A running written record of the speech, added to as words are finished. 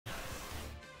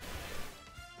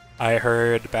I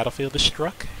heard Battlefield is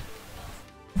struck.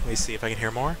 Let me see if I can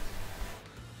hear more.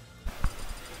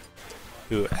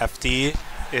 Ooh, FD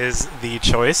is the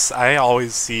choice. I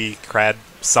always see Krad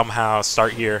somehow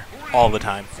start here all the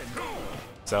time.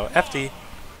 So FD,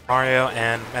 Mario,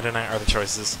 and Meta Knight are the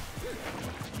choices.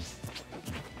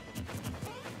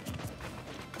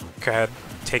 Krad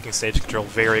taking stage control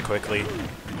very quickly,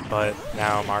 but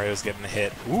now Mario's getting a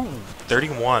hit. Ooh,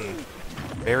 31.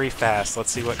 Very fast. Let's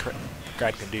see what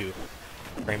Krad can do.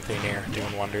 Frame Clean Air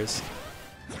doing wonders.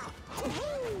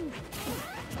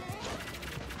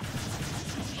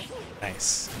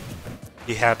 Nice.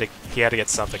 He had to get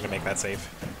something to make that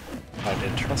safe. I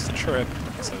did trust the trip,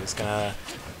 so he's gonna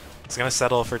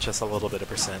settle for just a little bit of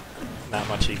percent. Not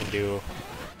much he can do.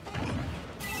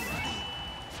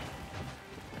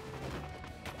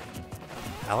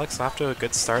 Alex off to a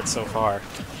good start so far,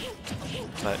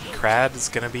 but Krad is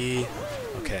gonna be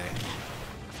okay.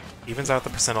 Evens out the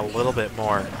percent a little bit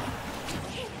more.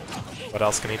 What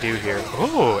else can he do here?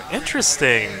 Ooh,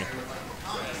 interesting.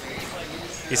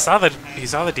 He saw the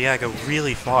DI go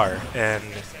really far, and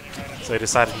so he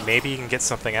decided maybe he can get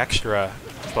something extra,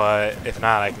 but if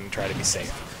not, I can try to be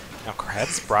safe. Now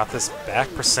Krad's brought this back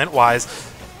percent-wise.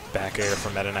 Back air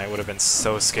from Meta Knight would have been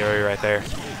so scary right there.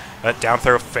 But down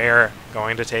throw fair,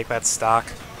 going to take that stock.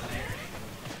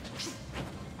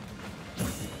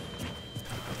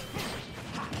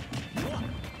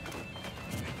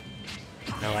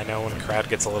 No, I know when Krad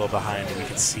gets a little behind, we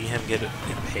can see him get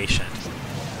impatient.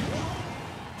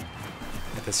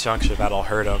 At this juncture, that'll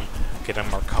hurt him. Getting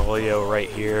Marcolio right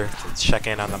here to check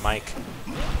in on the mic.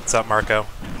 What's up, Marco?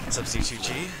 What's up,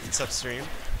 C2G? What's up, stream?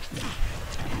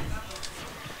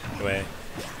 Anyway,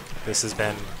 this has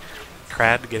been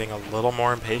Krad getting a little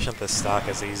more impatient this stock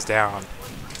as he's down.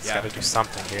 He's got to do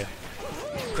something here.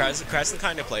 Krad's the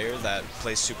kind of player that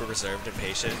plays super reserved and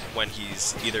patient when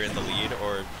he's either in the lead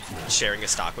or sharing a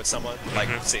stock with someone, like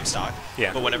same stock.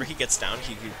 Yeah. But whenever he gets down,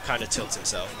 he kind of tilts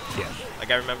himself. Yeah.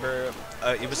 Like I remember,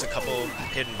 it was a couple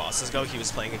hidden bosses ago. He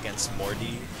was playing against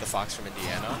Morty, the fox from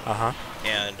Indiana.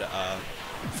 And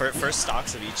for first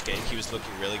stocks of each game, he was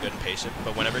looking really good and patient.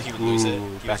 But whenever he would lose it,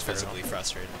 he was physically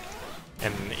frustrated.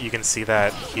 And you can see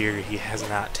that here he has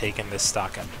not taken this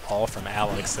stock at all from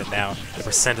Alex, and now the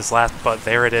percent is last, but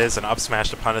there it is, an up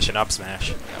smash to punish an up smash.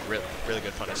 Yeah, really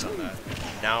good punish on that.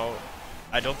 Now,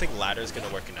 I don't think ladder is going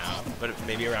to work now, but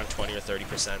maybe around 20 or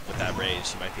 30% with that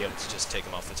rage, he might be able to just take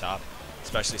him off the top,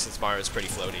 especially since Mario is pretty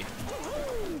floaty.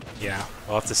 Yeah,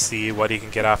 we'll have to see what he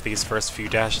can get off these first few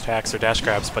dash attacks or dash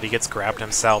grabs, but he gets grabbed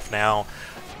himself now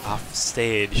off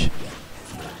stage.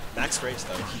 Max rage,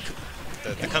 though.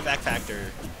 The comeback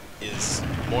factor is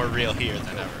more real here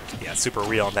than ever. Yeah, super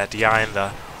real. And that DI and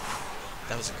the...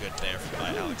 That was a good there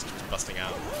by Alex, just busting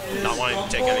out. Not wanting to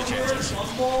take any chances.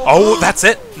 Oh, that's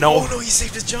it! No! Oh no, he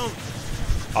saved his jump!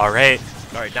 Alright.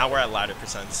 Alright, now we're at ladder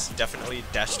percents. Definitely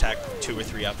dash attack 2 or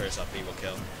 3 uppers up he will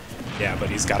kill. Yeah,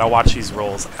 but he's got to watch these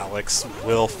rolls. Alex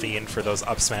will fiend for those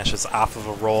up smashes off of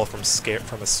a roll from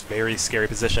a very scary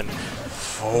position.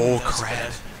 Oh,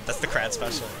 Krad. That's the Krad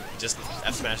special. Just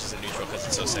F smashes in neutral because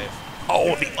it's so safe.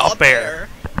 Oh, the up air!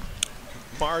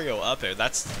 Mario up air.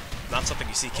 That's not something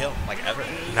you see kill, like, ever.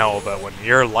 No, but when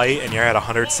you're light and you're at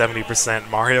 170%,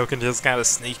 Mario can just kind of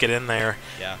sneak it in there.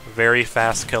 Yeah. Very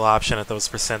fast kill option at those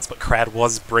percents, but Krad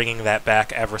was bringing that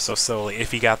back ever so slowly.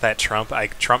 If he got that Trump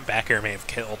back air may have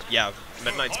killed. Yeah,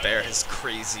 Midnight's Bear has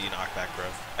crazy knockback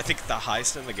growth. I think the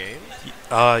highest in the game.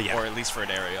 Yeah. Or at least for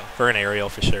an aerial. For an aerial,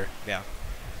 for sure. Yeah.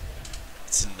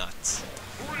 It's nuts.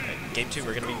 Okay, game 2,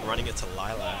 we're going to be running it to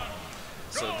Lilac.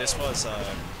 So this was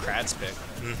Krad's pick.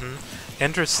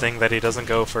 Interesting that he doesn't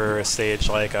go for a stage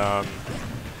like,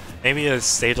 maybe a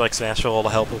stage like Smashville to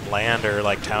help him land, or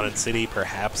like Town and City,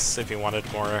 perhaps, if he wanted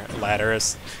more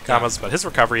ladders combos, but his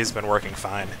recovery has been working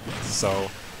fine,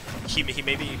 so... He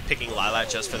may be picking Lilac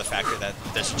just for the factor that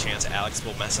there's a chance Alex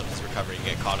will mess up his recovery and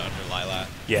get caught under Lilac.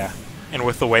 Yeah. And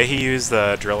with the way he used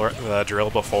the drill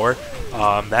before,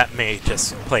 that may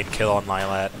just plain kill on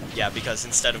Lilat. Yeah, because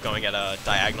instead of going at a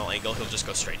diagonal angle, he'll just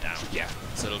go straight down. Yeah.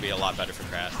 So it'll be a lot better for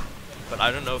Krad. But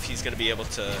I don't know if he's going to be able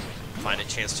to find a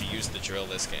chance to use the drill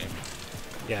this game.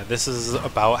 Yeah, this is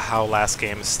about how last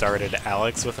game started.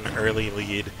 Alex with an early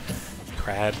lead.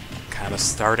 Krad kind of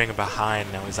starting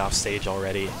behind. Now he's off stage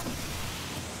already.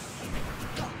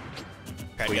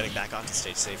 Krad getting back onto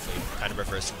stage safely, kind of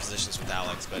reversing positions with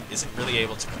Alex, but isn't really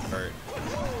able to convert.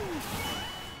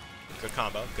 Good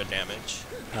combo, good damage.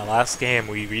 Now last game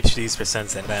we reached these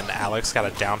percents and then Alex got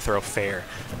a down throw fair,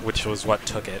 which was what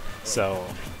took it. So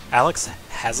Alex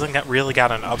hasn't really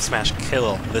got an up smash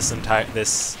kill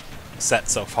this set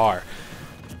so far.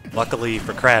 Luckily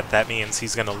for Krad, that means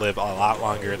he's going to live a lot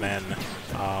longer than,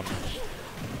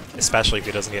 especially if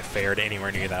he doesn't get fared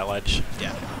anywhere near that ledge.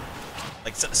 Yeah.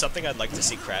 Like, something I'd like to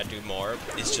see Krad do more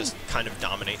is just kind of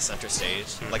dominate center stage.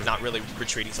 Like, not really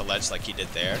retreating to ledge like he did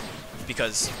there.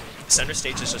 Because center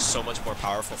stage is just so much more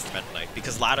powerful for Meta Knight.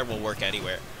 Because ladder will work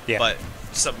anywhere. Yeah. But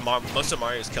most of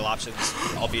Mario's kill options,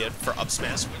 albeit for up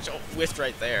smash, which whiffed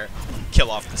right there,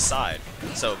 kill off the side.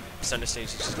 So center stage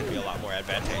is just going to be a lot more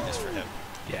advantageous for him.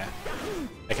 Yeah.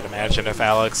 I can imagine if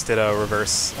Alex did a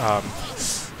reverse up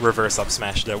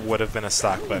smash, that would have been a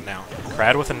stock. But now,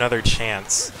 Krad with another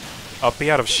chance. Up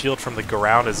B out of shield from the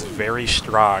ground is very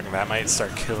strong. That might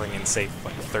start killing in, say,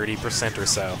 like 30% or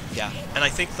so. Yeah, and I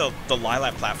think the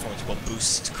Lilac platforms will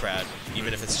boost Krad,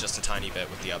 even if it's just a tiny bit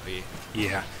with the up B.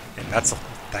 Yeah, and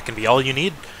that can be all you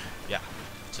need. Yeah,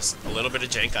 just a little bit of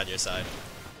jank on your side.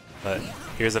 But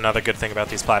here's another good thing about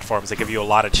these platforms. They give you a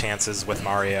lot of chances with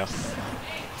Mario.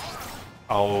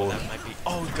 Oh, that might be...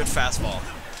 Oh, good fastball.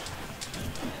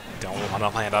 Don't want to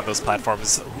land on those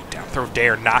platforms. Ooh, down throw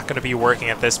dare, not going to be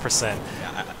working at this percent.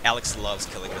 Yeah, Alex loves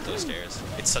killing with those dares.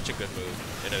 It's such a good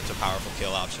move, and it's a powerful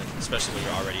kill option, especially when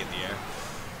you're already in the air.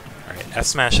 Alright, F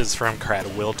smashes from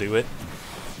Krad will do it.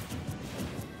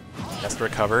 Has to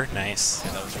recover, nice.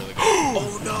 Yeah, that was really good.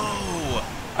 Oh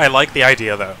no! I like the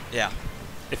idea though. Yeah.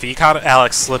 If he caught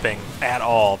Alex slipping at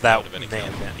all, that would have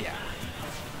been yeah.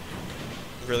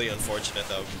 Really unfortunate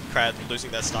though. Krad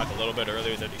losing that stock a little bit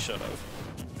earlier than he should have.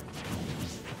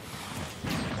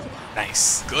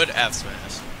 Nice. Good F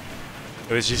smash.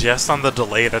 It was just on the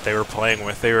delay that they were playing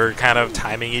with. They were kind of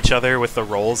timing each other with the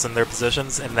rolls in their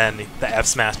positions, and then the F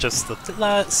smash, just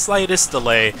the slightest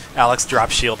delay. Alex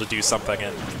dropped shield to do something,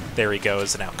 and there he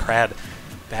goes. And now Krad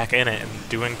back in it and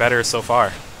doing better so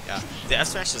far. Yeah, the F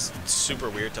smash is super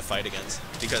weird to fight against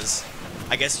because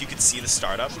I guess you could see the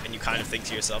startup and you kind of think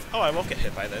to yourself, oh, I won't get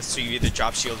hit by this. So you either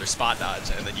drop shield or spot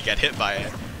dodge, and then you get hit by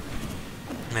it.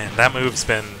 Man, that move's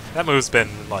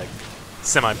been like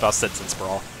semi-busted since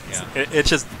Brawl. Yeah. It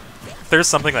just, there's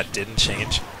something that didn't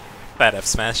change. That F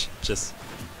smash, just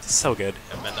so good.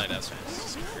 Yeah, Midnight F smash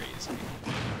is just crazy.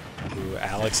 Ooh,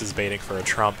 Alex is baiting for a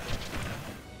trump.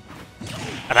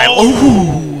 And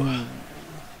ooh!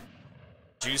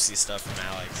 Juicy stuff from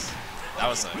Alex. That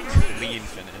was a clean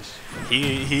finish.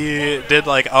 He did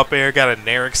like up air, got a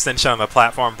nair extension on the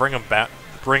platform, bring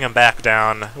him back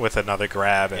down with another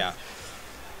grab. And yeah.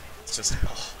 It's just...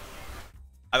 Oh.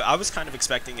 I was kind of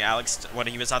expecting Alex, when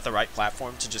he was at the right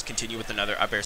platform, to just continue with another up air